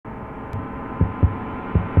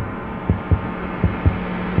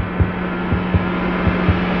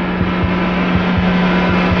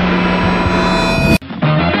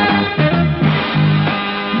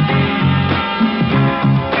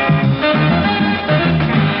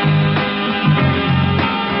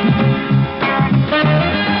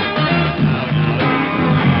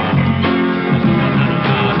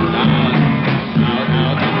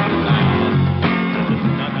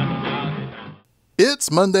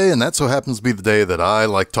It's Monday, and that so happens to be the day that I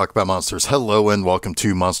like to talk about monsters. Hello, and welcome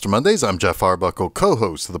to Monster Mondays. I'm Geoff Arbuckle,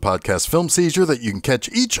 co-host of the podcast Film Seizure, that you can catch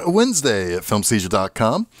each Wednesday at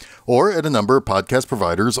filmseizure.com or at a number of podcast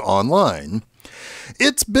providers online.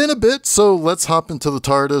 It's been a bit, so let's hop into the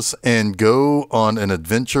TARDIS and go on an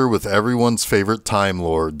adventure with everyone's favorite Time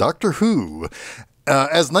Lord, Doctor Who.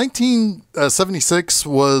 As 1976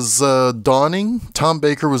 was dawning, Tom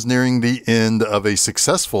Baker was nearing the end of a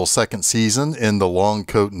successful second season in The Long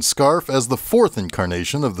Coat and Scarf as the fourth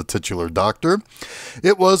incarnation of the titular Doctor.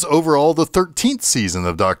 It was overall the 13th season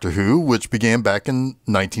of Doctor Who, which began back in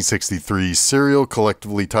 1963's serial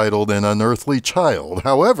collectively titled An Unearthly Child.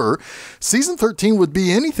 However, season 13 would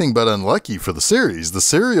be anything but unlucky for the series. The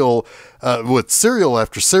serial, with serial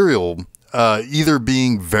after serial, either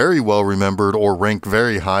being very well remembered or ranked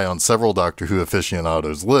very high on several Doctor Who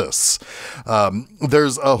aficionados' lists.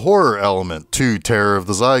 There's a horror element to Terror of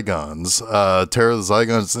the Zygons. Terror of the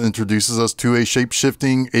Zygons introduces us to a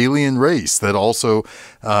shape-shifting alien race that also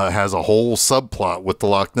has a whole subplot with the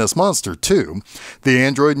Loch Ness Monster, too. The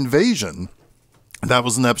Android Invasion. That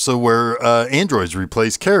was an episode where androids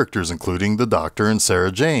replaced characters, including the Doctor and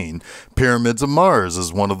Sarah Jane. Pyramids of Mars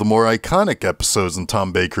is one of the more iconic episodes in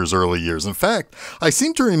Tom Baker's early years. In fact, I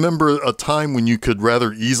seem to remember a time when you could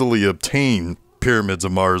rather easily obtain Pyramids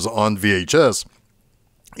of Mars on VHS,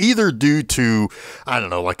 either due to, I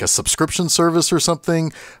don't know, like a subscription service or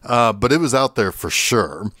something, but it was out there for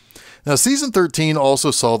sure. Now, Season 13 also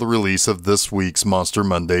saw the release of this week's Monster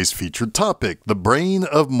Mondays featured topic, The Brain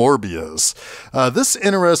of Morbius. This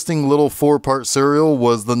interesting little four-part serial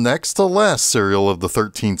was the next to last serial of the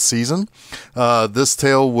 13th season. This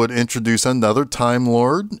tale would introduce another Time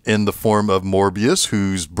Lord in the form of Morbius,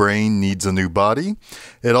 whose brain needs a new body.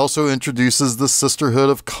 It also introduces the Sisterhood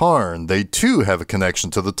of Karn. They too have a connection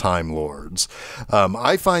to the Time Lords.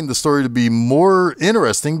 I find the story to be more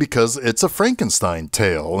interesting because it's a Frankenstein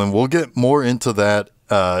tale, and we'll get more into that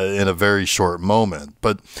in a very short moment.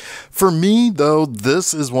 But for me, though,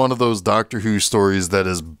 this is one of those Doctor Who stories that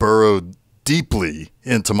is burrowed deeply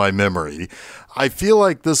into my memory. I feel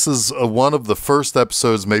like this is one of the first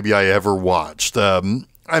episodes maybe I ever watched. I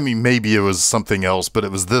mean, maybe it was something else, but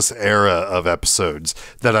it was this era of episodes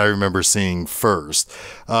that I remember seeing first.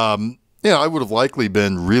 I would have likely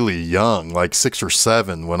been really young, like 6 or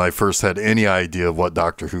 7, when I first had any idea of what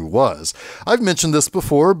Doctor Who was. I've mentioned this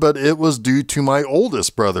before, but it was due to my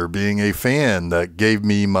oldest brother being a fan that gave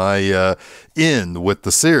me my in with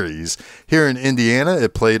the series. Here in Indiana,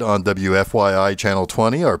 it played on WFYI Channel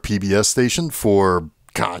 20, our PBS station, for,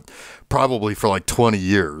 probably for like 20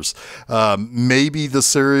 years. Maybe the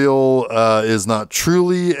serial is not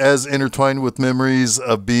truly as intertwined with memories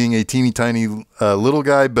of being a teeny tiny little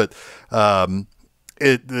guy, but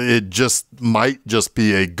it just might just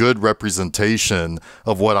be a good representation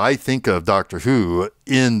of what I think of Doctor Who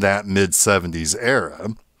in that mid-70s era.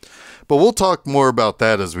 But we'll talk more about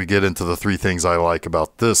that as we get into the 3 things I like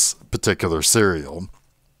about this particular serial.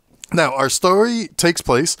 Now, our story takes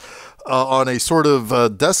place on a sort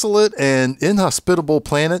of desolate and inhospitable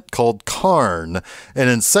planet called Karn. An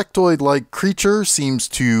insectoid-like creature seems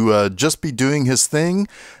to just be doing his thing.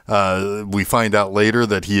 We find out later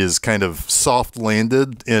that he is kind of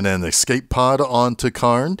soft-landed in an escape pod onto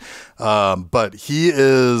Karn, but he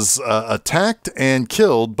is attacked and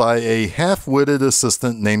killed by a half-witted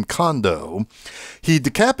assistant named Kondo. He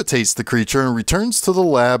decapitates the creature and returns to the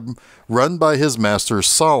lab run by his master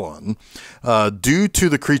Solon. Due to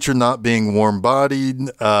the creature not being warm-bodied,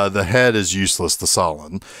 the head is useless to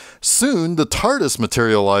Solon. Soon, the TARDIS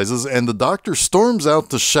materializes, and the Doctor storms out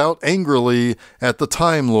to shout angrily at the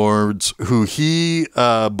Time Lords, who he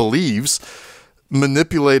believes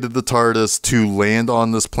manipulated the TARDIS to land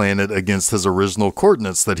on this planet against his original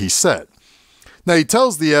coordinates that he set. Now, he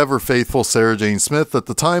tells the ever-faithful Sarah Jane Smith that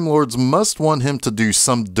the Time Lords must want him to do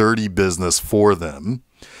some dirty business for them.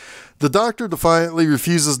 The Doctor defiantly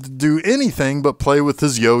refuses to do anything but play with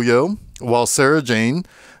his yo-yo, while Sarah Jane,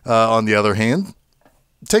 on the other hand,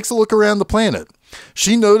 takes a look around the planet.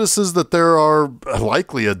 She notices that there are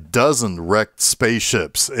likely a dozen wrecked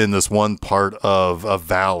spaceships in this one part of a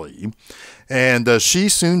valley. And she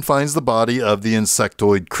soon finds the body of the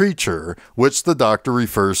insectoid creature, which the Doctor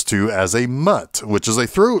refers to as a mutt, which is a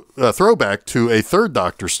throwback to a third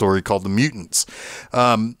Doctor story called The Mutants.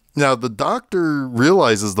 Now, the Doctor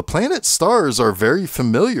realizes the planet's stars are very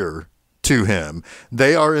familiar to him.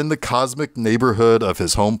 They are in the cosmic neighborhood of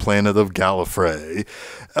his home planet of Gallifrey.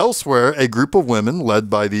 Elsewhere, a group of women, led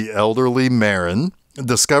by the elderly Marin,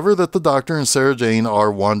 discover that the Doctor and Sarah Jane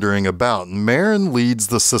are wandering about. Marin leads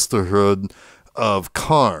the Sisterhood of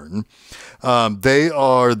Karn. They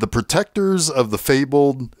are the protectors of the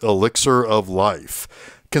fabled elixir of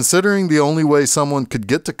life. Considering the only way someone could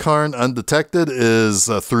get to Karn undetected is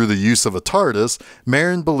through the use of a TARDIS,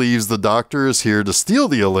 Marin believes the Doctor is here to steal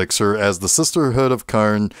the elixir, as the Sisterhood of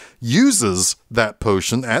Karn uses that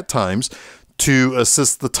potion at times to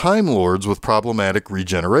assist the Time Lords with problematic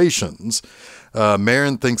regenerations.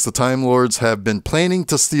 Marin thinks the Time Lords have been planning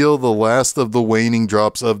to steal the last of the waning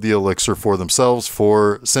drops of the elixir for themselves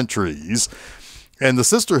for centuries. And the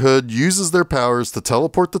Sisterhood uses their powers to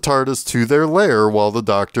teleport the TARDIS to their lair while the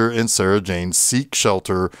Doctor and Sarah Jane seek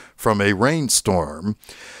shelter from a rainstorm.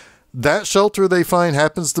 That shelter they find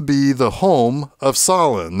happens to be the home of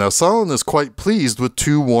Solon. Now, Solon is quite pleased with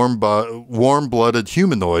two warm-blooded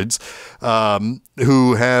humanoids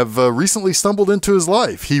who have recently stumbled into his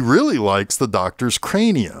life. He really likes the Doctor's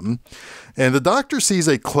cranium. And the Doctor sees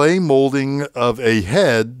a clay molding of a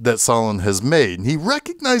head that Solon has made. And he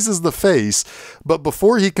recognizes the face, but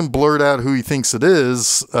before he can blurt out who he thinks it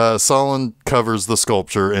is, Solon covers the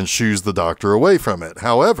sculpture and shoos the Doctor away from it.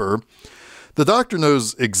 However, the Doctor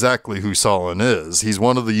knows exactly who Solon is. He's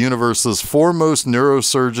one of the universe's foremost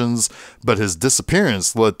neurosurgeons, but his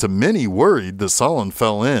disappearance led to many worried that Solon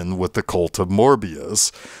fell in with the cult of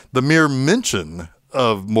Morbius. The mere mention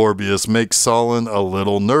of Morbius makes Solon a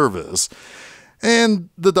little nervous. And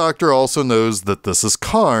the Doctor also knows that this is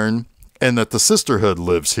Karn and that the Sisterhood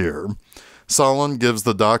lives here. Solon gives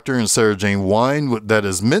the Doctor and Sarah Jane wine that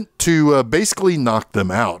is meant to basically knock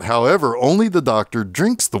them out. However, only the Doctor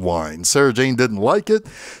drinks the wine. Sarah Jane didn't like it,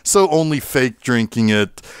 so only fake drinking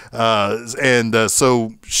it.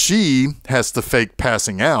 So she has to fake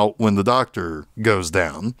passing out when the Doctor goes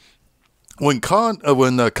down. When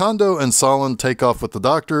Kondo and Solon take off with the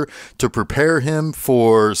Doctor to prepare him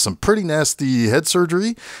for some pretty nasty head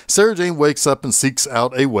surgery, Sarah Jane wakes up and seeks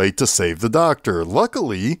out a way to save the Doctor.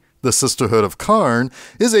 Luckily, the Sisterhood of Karn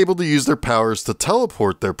is able to use their powers to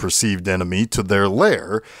teleport their perceived enemy to their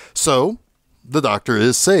lair, so the Doctor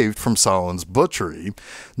is saved from Solon's butchery.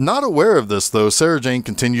 Not aware of this, though, Sarah Jane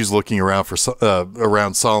continues looking around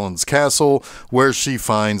around Solon's castle, where she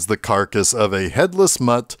finds the carcass of a headless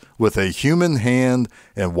mutt with a human hand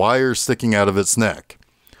and wires sticking out of its neck.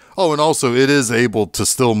 Oh, and also it is able to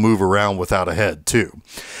still move around without a head, too.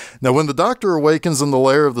 Now, when the Doctor awakens in the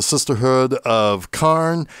lair of the Sisterhood of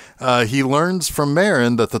Karn, he learns from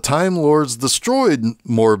Marin that the Time Lords destroyed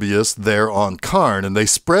Morbius there on Karn, and they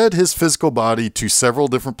spread his physical body to several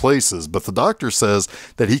different places. But the Doctor says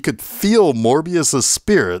that he could feel Morbius's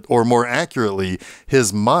spirit, or more accurately,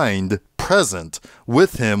 his mind, present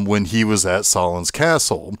with him when he was at Solon's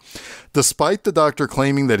castle. Despite the Doctor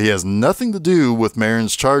claiming that he has nothing to do with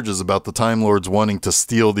Marin's charges about the Time Lords wanting to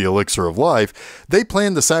steal the elixir of life, they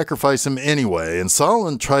plan to sacrifice him anyway, and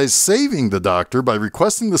Solon tries saving the Doctor by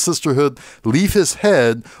requesting the Sisterhood leave his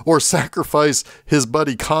head or sacrifice his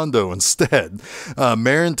buddy Kondo instead.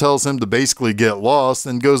 Marin tells him to basically get lost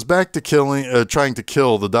and goes back to trying to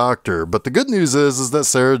kill the Doctor. But the good news is that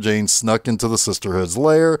Sarah Jane snuck into the Sisterhood's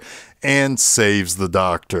lair and saves the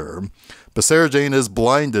Doctor. But Sarah Jane is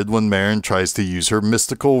blinded when Marin tries to use her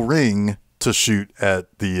mystical ring to shoot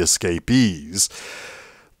at the escapees.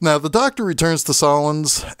 Now, the Doctor returns to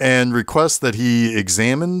Solon's and requests that he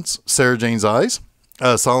examines Sarah Jane's eyes.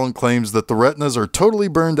 Solon claims that the retinas are totally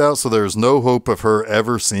burned out, so there is no hope of her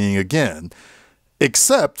ever seeing again.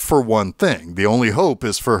 Except for one thing. The only hope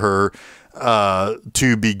is for her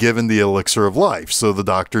to be given the elixir of life. So the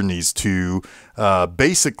Doctor needs to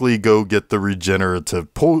basically go get the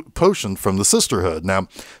regenerative potion from the Sisterhood. Now,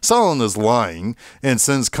 Solon is lying and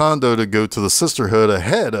sends Kondo to go to the Sisterhood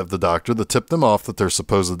ahead of the Doctor to tip them off that their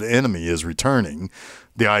supposed enemy is returning.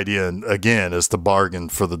 The idea, again, is to bargain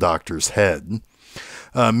for the Doctor's head.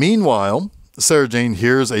 Meanwhile, Sarah Jane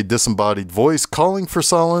hears a disembodied voice calling for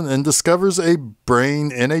Solon and discovers a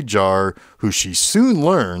brain in a jar who she soon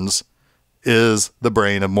learns is the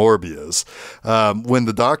Brain of Morbius. When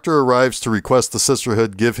the Doctor arrives to request the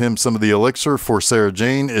Sisterhood give him some of the elixir for Sarah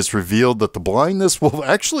Jane, it's revealed that the blindness will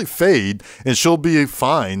actually fade and she'll be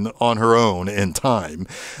fine on her own in time.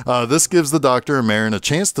 This gives the Doctor and Marin a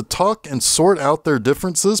chance to talk and sort out their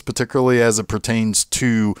differences, particularly as it pertains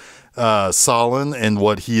to Solon and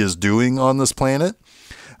what he is doing on this planet.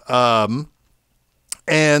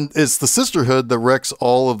 And it's the Sisterhood that wrecks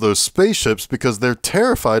all of those spaceships because they're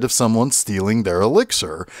terrified of someone stealing their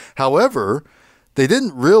elixir. However, they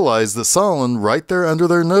didn't realize that Solon, right there under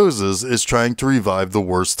their noses, is trying to revive the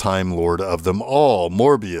worst Time Lord of them all,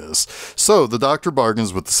 Morbius. So the Doctor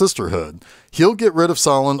bargains with the Sisterhood. He'll get rid of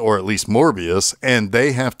Solon, or at least Morbius, and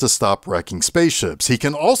they have to stop wrecking spaceships. He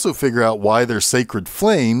can also figure out why their sacred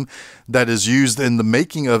flame that is used in the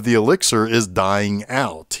making of the elixir is dying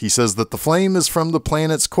out. He says that the flame is from the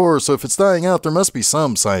planet's core, so if it's dying out, there must be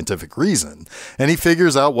some scientific reason. And he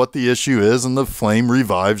figures out what the issue is, and the flame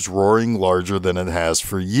revives, roaring larger than it has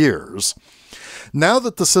for years. Now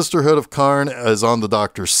that the Sisterhood of Karn is on the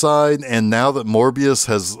Doctor's side, and now that Morbius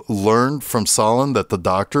has learned from Solon that the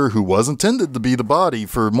Doctor, who was intended to be the body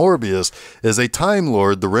for Morbius, is a Time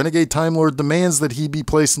Lord, the renegade Time Lord demands that he be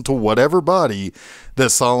placed into whatever body that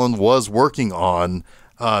Solon was working on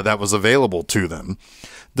that was available to them.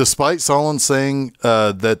 Despite Solon saying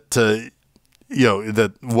that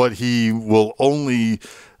what he will only...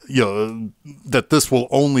 that this will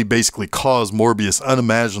only basically cause Morbius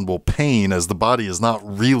unimaginable pain as the body is not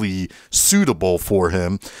really suitable for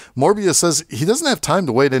him. Morbius says he doesn't have time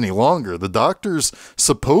to wait any longer. The Doctor's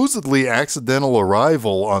supposedly accidental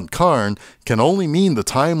arrival on Karn can only mean the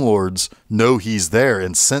Time Lords know he's there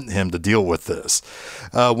and sent him to deal with this.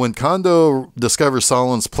 When Kondo discovers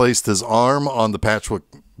Solon's placed his arm on the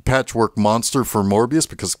patchwork monster for Morbius,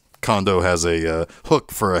 because Kondo has a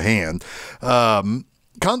hook for a hand,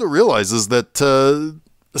 Kondo realizes that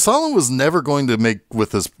Solon was never going to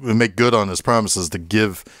make good on his promises to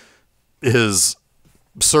give his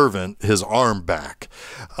servant his arm back.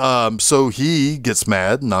 So he gets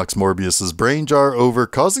mad, knocks Morbius's brain jar over,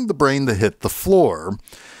 causing the brain to hit the floor.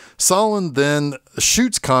 Solon then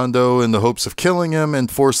shoots Kondo in the hopes of killing him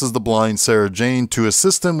and forces the blind Sarah Jane to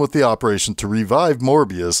assist him with the operation to revive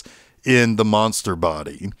Morbius in the monster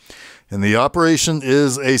body. And the operation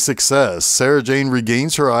is a success. Sarah Jane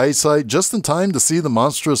regains her eyesight just in time to see the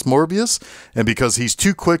monstrous Morbius, and because he's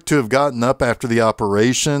too quick to have gotten up after the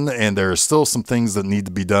operation, and there are still some things that need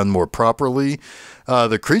to be done more properly,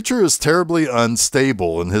 the creature is terribly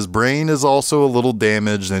unstable, and his brain is also a little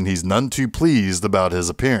damaged, and he's none too pleased about his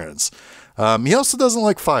appearance. He also doesn't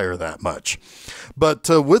like fire that much. But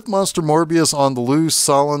with Monster Morbius on the loose,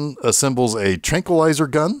 Solon assembles a tranquilizer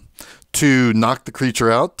gun to knock the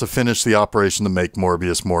creature out to finish the operation to make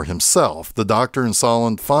Morbius more himself. The Doctor and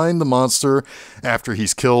Solon find the monster after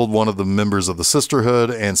he's killed one of the members of the Sisterhood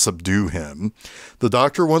and subdue him. The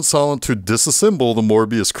Doctor wants Solon to disassemble the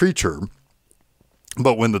Morbius creature,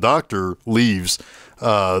 but when the Doctor leaves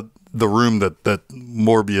the room that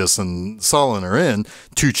Morbius and Solon are in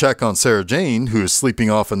to check on Sarah Jane, who is sleeping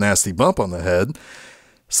off a nasty bump on the head,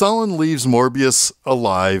 Solon leaves Morbius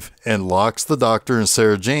alive and locks the Doctor and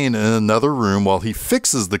Sarah Jane in another room while he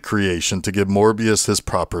fixes the creation to give Morbius his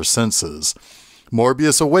proper senses.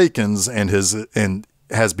 Morbius awakens and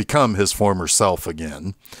has become his former self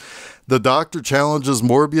again. The Doctor challenges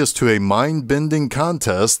Morbius to a mind-bending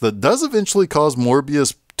contest that does eventually cause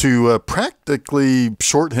Morbius to practically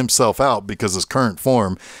short himself out because his current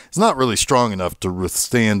form is not really strong enough to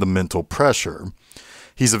withstand the mental pressure.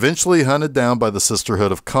 He's eventually hunted down by the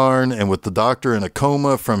Sisterhood of Karn, and with the Doctor in a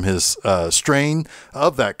coma from his strain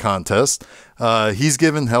of that contest, he's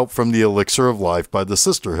given help from the elixir of life by the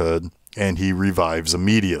Sisterhood, and he revives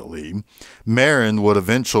immediately. Marin would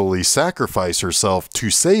eventually sacrifice herself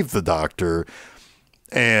to save the Doctor,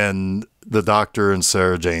 and the Doctor and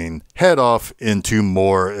Sarah Jane head off into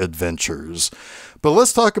more adventures. But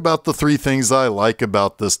let's talk about the three things I like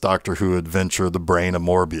about this Doctor Who adventure, The Brain of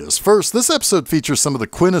Morbius. First, this episode features some of the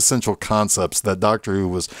quintessential concepts that Doctor Who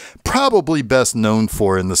was probably best known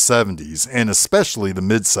for in the 70s, and especially the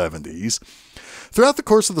mid-70s. Throughout the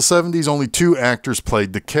course of the 70s, only two actors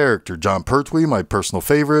played the character, Jon Pertwee, my personal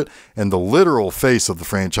favorite, and the literal face of the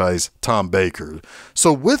franchise, Tom Baker.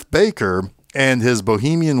 So with Baker and his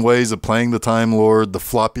bohemian ways of playing the Time Lord, the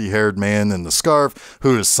floppy-haired man in the scarf,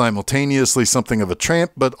 who is simultaneously something of a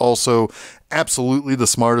tramp, but also absolutely the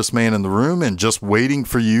smartest man in the room and just waiting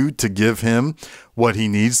for you to give him what he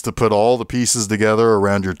needs to put all the pieces together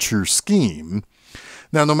around your true scheme.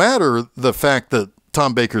 Now, no matter the fact that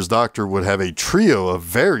Tom Baker's Doctor would have a trio of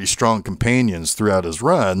very strong companions throughout his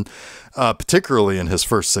run, particularly in his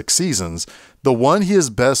first 6 seasons, the one he is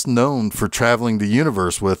best known for traveling the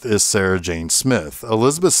universe with is Sarah Jane Smith.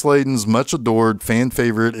 Elizabeth Sladen's much adored fan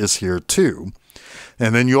favorite is here too.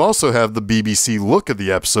 And then you also have the BBC look of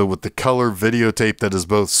the episode with the color videotape that is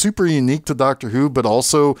both super unique to Doctor Who, but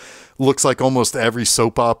also looks like almost every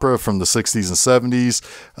soap opera from the 60s and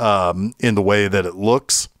 70s in the way that it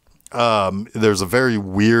looks. There's a very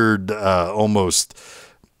weird, almost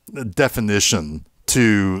definition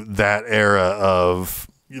to that era of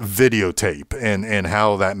videotape, and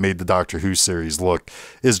how that made the Doctor Who series look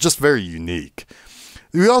is just very unique.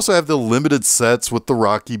 We also have the limited sets with the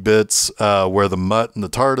rocky bits where the Mutt and the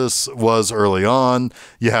TARDIS was early on.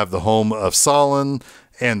 You have the home of Solon,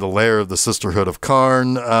 and the lair of the Sisterhood of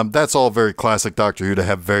Karn. That's all very classic Doctor Who, to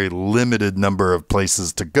have very limited number of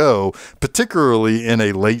places to go, particularly in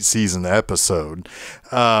a late season episode.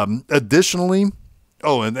 Additionally,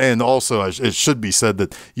 and also it should be said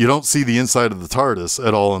that you don't see the inside of the TARDIS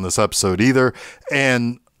at all in this episode either.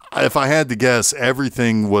 And if I had to guess,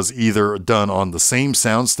 everything was either done on the same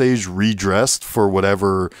soundstage, redressed for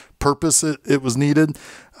whatever purpose it was needed,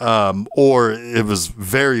 or it was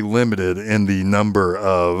very limited in the number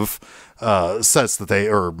of sets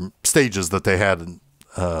or stages that they had,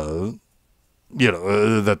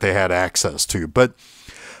 that they had access to. But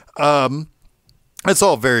it's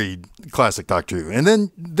all very classic Doctor Who.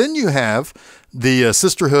 And then you have the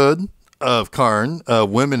Sisterhood of Karn,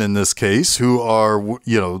 women in this case, who are,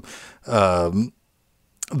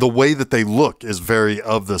 the way that they look is very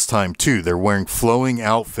of this time too. They're wearing flowing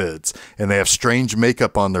outfits and they have strange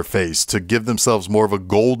makeup on their face to give themselves more of a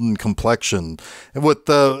golden complexion, and with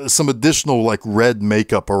some additional like red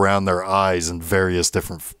makeup around their eyes in various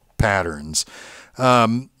different patterns.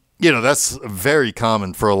 That's very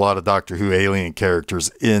common for a lot of Doctor Who alien characters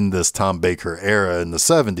in this Tom Baker era in the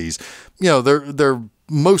 70s. They're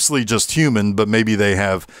mostly just human, but maybe they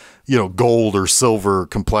have, gold or silver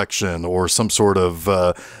complexion or some sort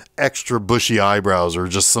of extra bushy eyebrows or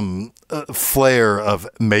just some flare of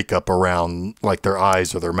makeup around like their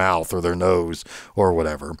eyes or their mouth or their nose or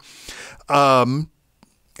whatever. And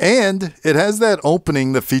it has that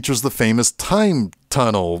opening that features the famous time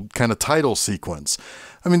tunnel kind of title sequence.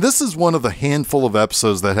 I mean, this is one of the handful of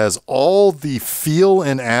episodes that has all the feel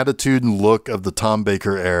and attitude and look of the Tom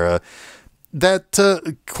Baker era that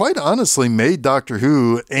quite honestly made Doctor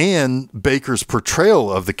Who and Baker's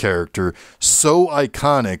portrayal of the character so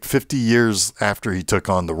iconic 50 years after he took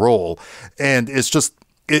on the role. And it's just,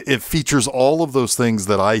 it features all of those things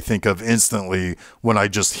that I think of instantly when I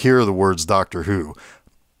just hear the words Doctor Who.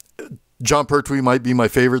 Jon Pertwee might be my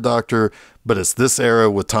favorite Doctor, but it's this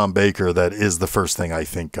era with Tom Baker that is the first thing I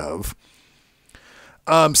think of.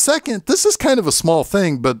 Second, this is kind of a small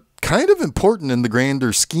thing, but kind of important in the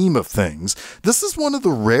grander scheme of things. This is one of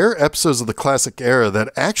the rare episodes of the classic era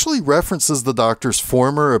that actually references the Doctor's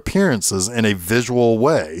former appearances in a visual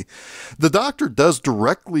way. The Doctor does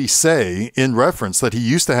directly say in reference that he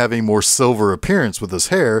used to have a more silver appearance with his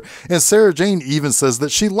hair, and Sarah Jane even says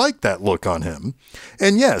that she liked that look on him.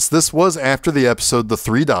 And yes, this was after the episode The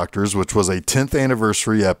Three Doctors, which was a 10th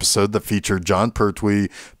anniversary episode that featured Jon Pertwee,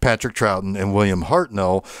 Patrick Troughton, and William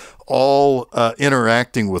Hartnell all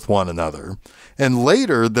interacting with one another. And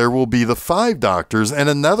later there will be the Five Doctors and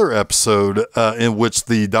another episode in which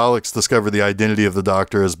the Daleks discover the identity of the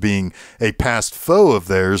Doctor as being a past foe of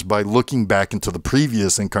theirs by looking back into the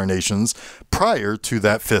previous incarnations prior to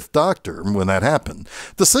that Fifth Doctor when that happened.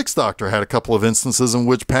 The Sixth Doctor had a couple of instances in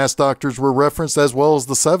which past Doctors were referenced, as well as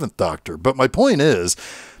the Seventh Doctor. But my point is,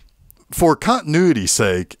 for continuity's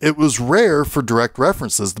sake, it was rare for direct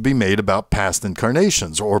references to be made about past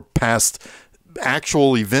incarnations or past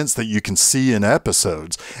actual events that you can see in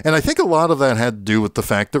episodes. And I think a lot of that had to do with the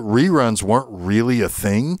fact that reruns weren't really a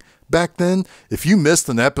thing back then. If you missed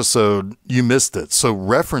an episode, you missed it. So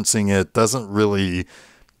referencing it isn't really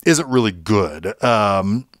good.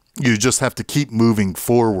 You just have to keep moving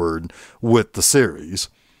forward with the series.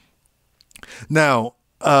 Now,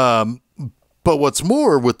 but what's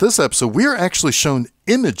more, with this episode, we are actually shown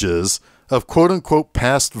images of quote-unquote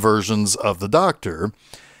past versions of the Doctor,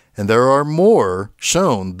 and there are more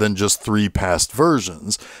shown than just 3 past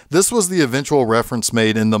versions. This was the eventual reference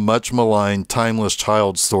made in the much-maligned Timeless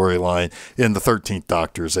Child storyline in the 13th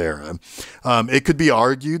Doctor's era. It could be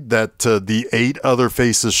argued that the 8 other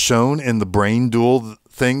faces shown in the brain duel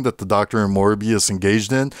thing that the Doctor and Morbius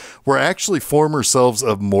engaged in were actually former selves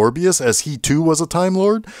of Morbius, as he too was a Time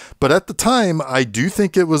Lord. But at the time, I do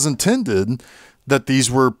think it was intended that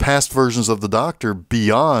these were past versions of the Doctor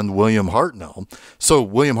beyond William Hartnell. So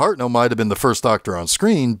William Hartnell might have been the first Doctor on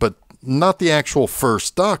screen, but not the actual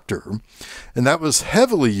first Doctor. And that was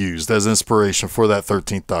heavily used as inspiration for that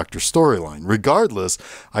 13th Doctor storyline. Regardless,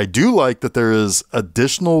 I do like that there is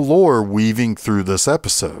additional lore weaving through this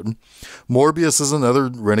episode. Morbius is another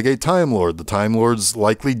renegade Time Lord. The Time Lords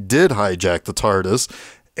likely did hijack the TARDIS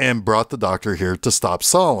and brought the Doctor here to stop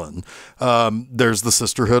Solon. There's the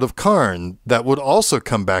Sisterhood of Karn that would also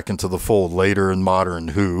come back into the fold later in modern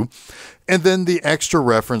Who. And then the extra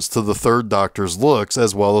reference to the Third Doctor's looks,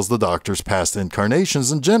 as well as the Doctor's past incarnations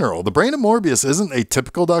in general. The Brain of Morbius isn't a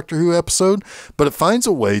typical Doctor Who episode, but it finds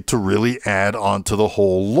a way to really add on to the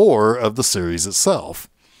whole lore of the series itself.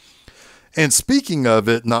 And speaking of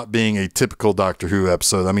it not being a typical Doctor Who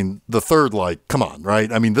episode, I mean, the third, like, come on,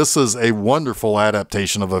 right? I mean, this is a wonderful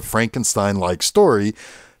adaptation of a Frankenstein-like story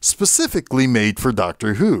specifically made for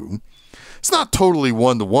Doctor Who. It's not totally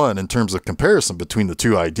one-to-one in terms of comparison between the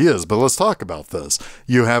two ideas, but let's talk about this.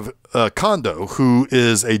 You have Kondo, who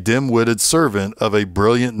is a dim-witted servant of a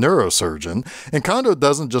brilliant neurosurgeon, and Kondo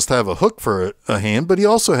doesn't just have a hook for a hand, but he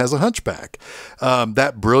also has a hunchback.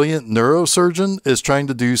 That brilliant neurosurgeon is trying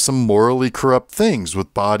to do some morally corrupt things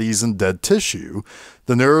with bodies and dead tissue.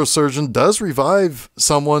 The neurosurgeon does revive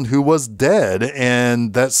someone who was dead,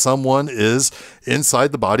 and that someone is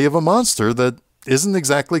inside the body of a monster that isn't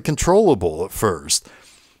exactly controllable at first.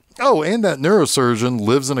 Oh, and that neurosurgeon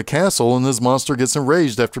lives in a castle and his monster gets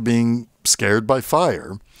enraged after being scared by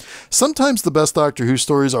fire. Sometimes the best Doctor Who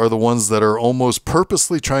stories are the ones that are almost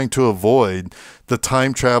purposely trying to avoid the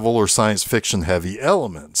time travel or science fiction heavy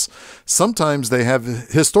elements. Sometimes they have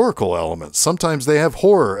historical elements. Sometimes they have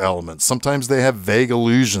horror elements. Sometimes they have vague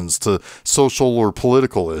allusions to social or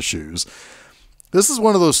political issues. This is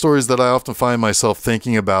one of those stories that I often find myself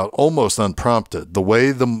thinking about almost unprompted. The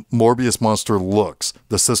way the Morbius monster looks,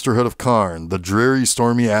 the Sisterhood of Karn, the dreary,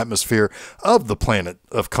 stormy atmosphere of the planet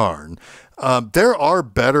of Karn. There are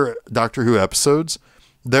better Doctor Who episodes.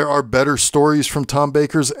 There are better stories from Tom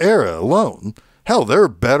Baker's era alone. Hell, there are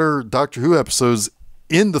better Doctor Who episodes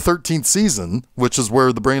in the 13th season, which is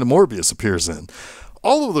where the Brain of Morbius appears in.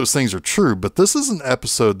 All of those things are true, but this is an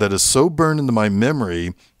episode that is so burned into my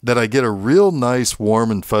memory that I get a real nice, warm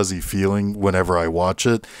and fuzzy feeling whenever I watch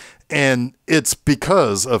it. And it's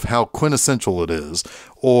because of how quintessential it is,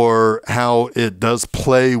 or how it does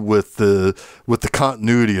play with the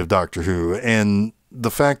continuity of Doctor Who, and the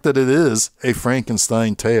fact that it is a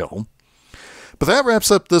Frankenstein tale. But that wraps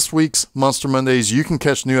up this week's Monster Mondays. You can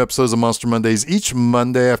catch new episodes of Monster Mondays each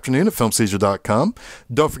Monday afternoon at FilmSeizure.com.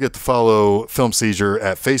 Don't forget to follow Film Seizure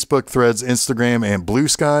at Facebook, Threads, Instagram, and Blue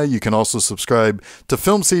Sky. You can also subscribe to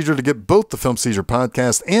Film Seizure to get both the Film Seizure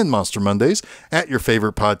podcast and Monster Mondays at your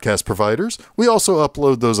favorite podcast providers. We also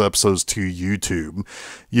upload those episodes to YouTube.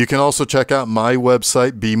 You can also check out my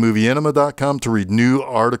website, bmovieanima.com, to read new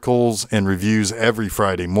articles and reviews every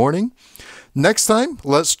Friday morning. Next time,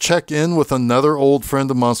 let's check in with another old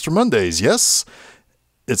friend of Monster Mondays. Yes,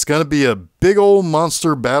 it's going to be a big old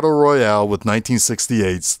monster battle royale with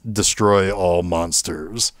 1968's Destroy All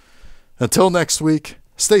Monsters. Until next week,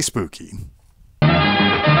 stay spooky.